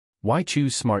Why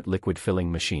choose Smart Liquid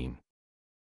Filling Machine?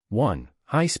 1.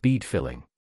 High-speed filling.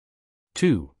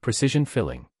 2. Precision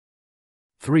filling.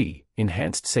 3.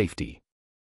 Enhanced safety.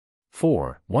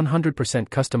 4. 100%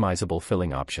 customizable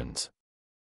filling options.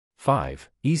 5.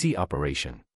 Easy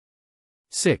operation.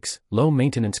 6. Low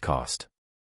maintenance cost.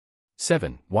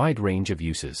 7. Wide range of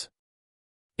uses.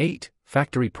 8.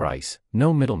 Factory price,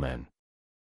 no middlemen.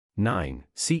 9.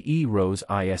 CE Rose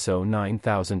ISO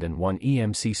 9001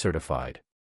 EMC certified.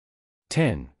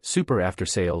 10. Super after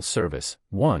sales service,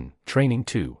 1. Training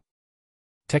 2.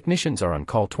 Technicians are on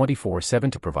call 24/7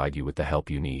 to provide you with the help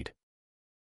you need.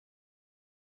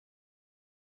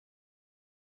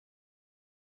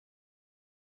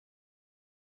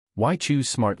 Why choose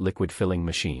Smart Liquid Filling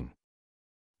Machine?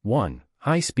 1.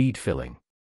 High-speed filling.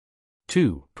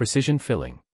 2. Precision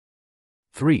filling.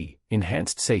 3.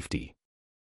 Enhanced safety.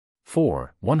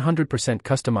 4. 100%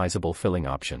 customizable filling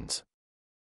options.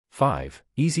 5.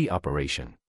 Easy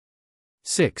operation.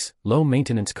 6. Low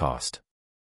maintenance cost.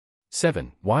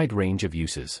 7. Wide range of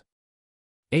uses.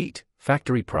 8.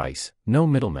 Factory price, no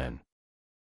middlemen.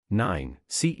 9.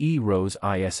 CE Rose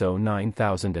ISO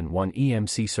 9001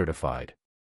 EMC certified.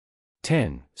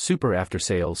 10. Super after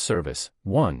sales service,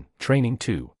 1. Training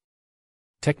 2.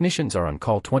 Technicians are on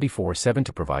call 24/7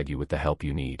 to provide you with the help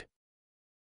you need.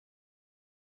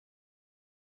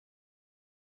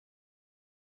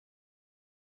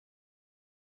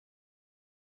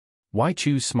 Why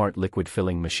choose Smart Liquid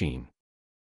Filling Machine?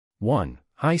 1.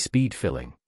 High-speed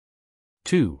filling.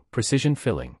 2. Precision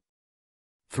filling.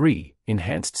 3.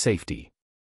 Enhanced safety.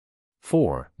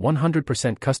 4.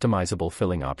 100% customizable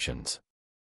filling options.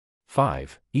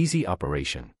 5. Easy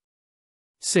operation.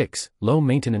 6. Low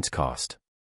maintenance cost.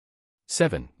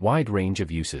 7. Wide range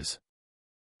of uses.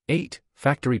 8.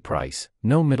 Factory price,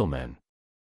 no middlemen.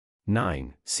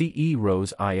 9. CE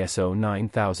Rose ISO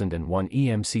 9001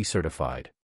 EMC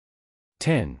certified.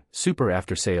 10. Super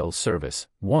after sales service,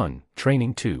 1.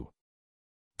 Training 2.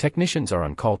 Technicians are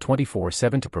on call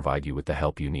 24/7 to provide you with the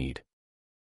help you need.